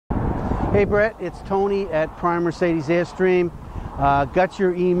Hey Brett, it's Tony at Prime Mercedes Airstream. Got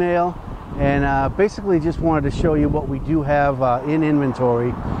your email and basically just wanted to show you what we do have in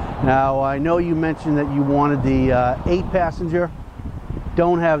inventory. Now I know you mentioned that you wanted the 8-passenger.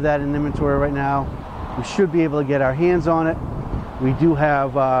 Don't have that in inventory right now. We should be able to get our hands on it. We do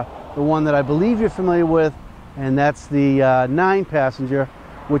have the one that I believe you're familiar with, and that's the 9-passenger,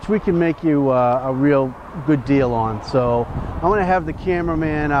 which we can make you a real good deal on. So I'm going to have the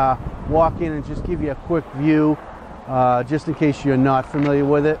cameraman walk in and just give you a quick view, just in case you're not familiar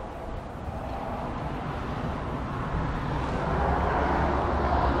with it.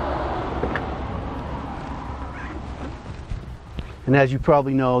 And as you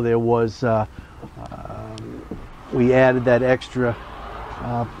probably know, there was we added that extra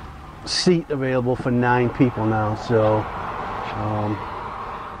seat available for 9 people now. So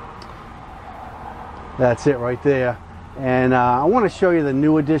that's it right there. And I want to show you the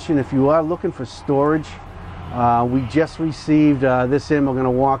new edition. If you are looking for storage, we just received this in. We're going to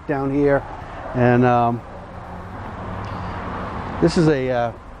walk down here, and this is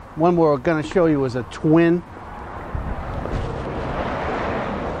a one we're going to show you is a twin.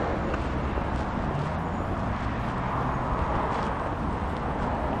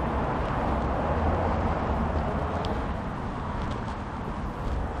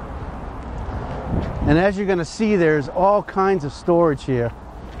 And as you're going to see, there's all kinds of storage here.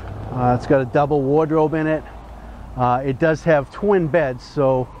 It's got a double wardrobe in it. It does have twin beds,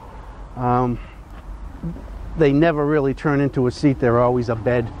 so they never really turn into a seat. They're always a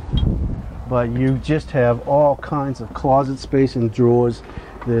bed. But you just have all kinds of closet space and drawers.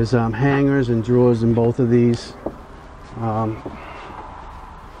 There's hangers and drawers in both of these.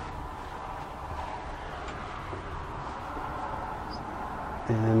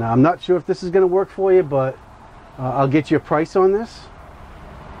 And I'm not sure if this is going to work for you, but I'll get you a price on this,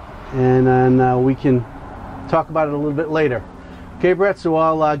 and then we can talk about it a little bit later. Okay, Brett, so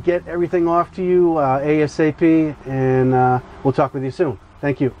I'll get everything off to you ASAP, and we'll talk with you soon.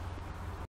 Thank you.